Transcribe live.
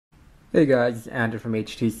Hey guys, it's Andrew from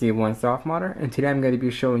HTC One softModder, and today I'm going to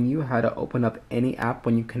be showing you how to open up any app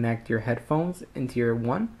when you connect your headphones into your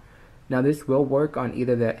One. Now this will work on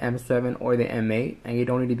either the M7 or the M8, and you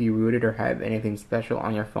don't need to be rooted or have anything special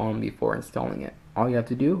on your phone before installing it. All you have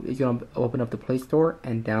to do is open up the Play Store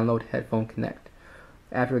and download Headphone Connect.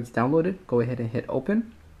 After it's downloaded, go ahead and hit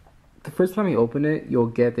open. The first time you open it, you'll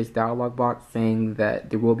get this dialog box saying that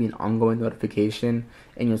there will be an ongoing notification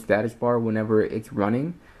in your status bar whenever it's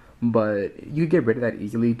running. But you get rid of that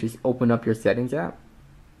easily. Just open up your settings app,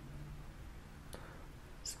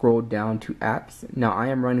 scroll down to apps. Now I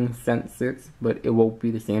am running Sense 6, but it will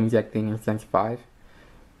be the same exact thing in Sense 5.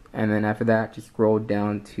 And then after that, just scroll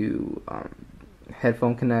down to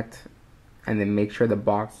Headphone Connect, and then make sure the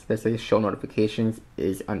box that says show notifications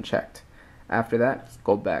is unchecked. After that, just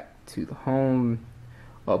go back to the home,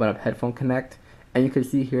 open up Headphone Connect, and you can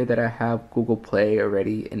see here that I have Google Play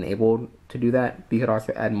already enabled to do that. But you could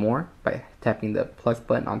also add more by tapping the plus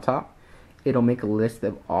button on top. It'll make a list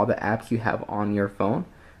of all the apps you have on your phone,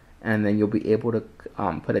 and then you'll be able to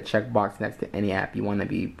put a checkbox next to any app you want to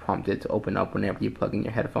be prompted to open up whenever you plug in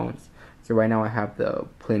your headphones. So right now I have the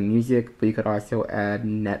play music, but you could also add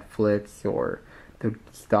Netflix or the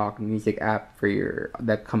stock music app for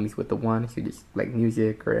that comes with the One. So just like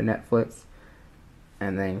music or Netflix,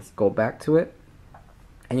 and then just go back to it.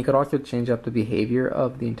 And you could also change up the behavior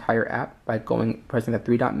of the entire app by pressing the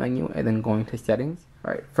three-dot menu and then going to settings.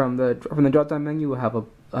 All right, from the drop-down menu, you have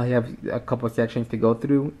a couple of sections to go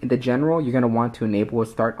through. In the general, you're gonna want to enable a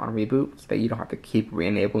start on reboot so that you don't have to keep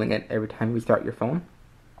re-enabling it every time you restart your phone.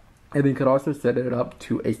 And then you could also set it up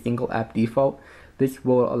to a single app default. This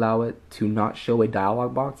will allow it to not show a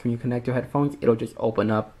dialog box when you connect your headphones. It'll just open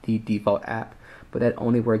up the default app, but that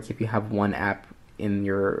only works if you have one app in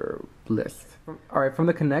your list. Alright, from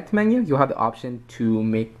the Connect menu, you'll have the option to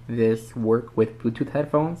make this work with Bluetooth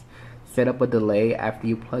headphones. Set up a delay after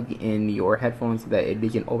you plug in your headphones so that it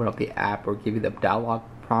doesn't open up the app or give you the dialog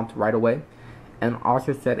prompt right away. And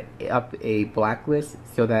also set up a blacklist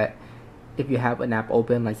so that if you have an app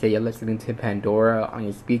open, like say you're listening to Pandora on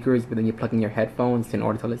your speakers, but then you plug in your headphones in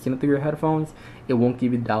order to listen through your headphones, it won't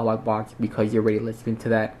give you the dialog box because you're already listening to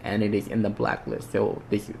that and it is in the blacklist, so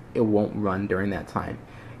it won't run during that time.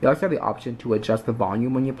 You also have the option to adjust the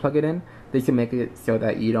volume when you plug it in. This will make it so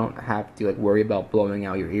that you don't have to worry about blowing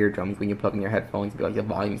out your eardrums when you plug in your headphones because the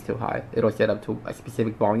volume is too high. It'll set up to a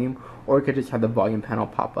specific volume, or it could just have the volume panel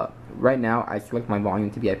pop up. Right now, I select my volume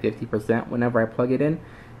to be at 50% whenever I plug it in,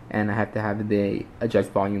 and I have to have the adjust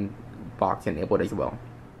volume box enabled as well.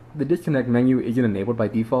 The disconnect menu isn't enabled by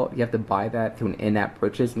default. You have to buy that through an in-app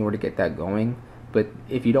purchase in order to get that going. But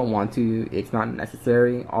if you don't want to, it's not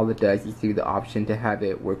necessary. All it does is give you the option to have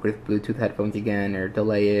it work with Bluetooth headphones again, or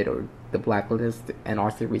delay it, or the blacklist, and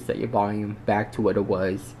also reset your volume back to what it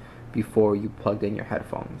was before you plugged in your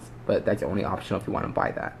headphones. But that's only optional if you want to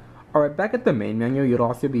buy that. Alright, back at the main menu, you'll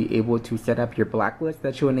also be able to set up your blacklist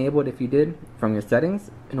that you enabled if you did from your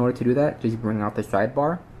settings. In order to do that, just bring out the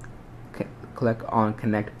sidebar, click on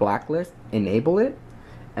Connect Blacklist, enable it,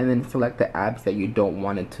 and then select the apps that you don't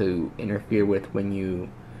want it to interfere with when you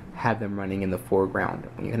have them running in the foreground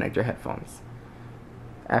when you connect your headphones.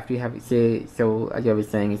 After you have it, so as I was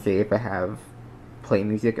saying, say if I have play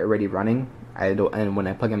music already running, and when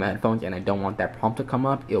I plug in my headphones and I don't want that prompt to come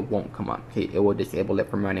up, it won't come up. Okay, it will disable it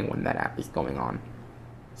from running when that app is going on.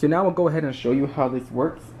 So now we'll go ahead and show you how this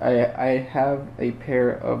works. I have a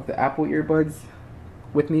pair of the Apple earbuds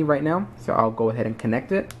with me right now, so I'll go ahead and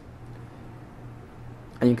connect it.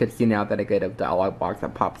 And you can see now that I get a dialog box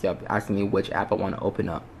that pops up asking me which app I want to open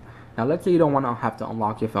up. Now let's say you don't want to have to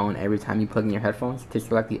unlock your phone every time you plug in your headphones. To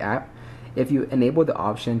select the app, if you enable the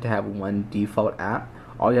option to have one default app,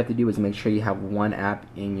 all you have to do is make sure you have one app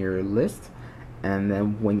in your list, and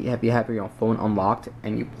then if you have your phone unlocked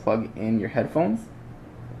and you plug in your headphones,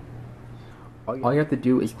 all you have to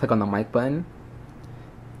do is click on the mic button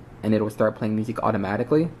and it will start playing music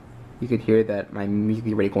automatically. You could hear that my music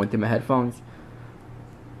is already going through my headphones,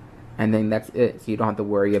 and then that's it. So you don't have to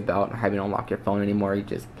worry about having to unlock your phone anymore. You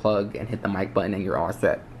just plug and hit the mic button and you're all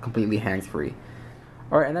set, completely hands-free.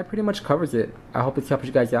 Alright, and that pretty much covers it. I hope this helps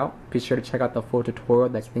you guys out. Be sure to check out the full tutorial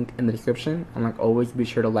that's linked in the description. And like always, be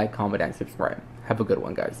sure to like, comment, and subscribe. Have a good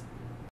one, guys.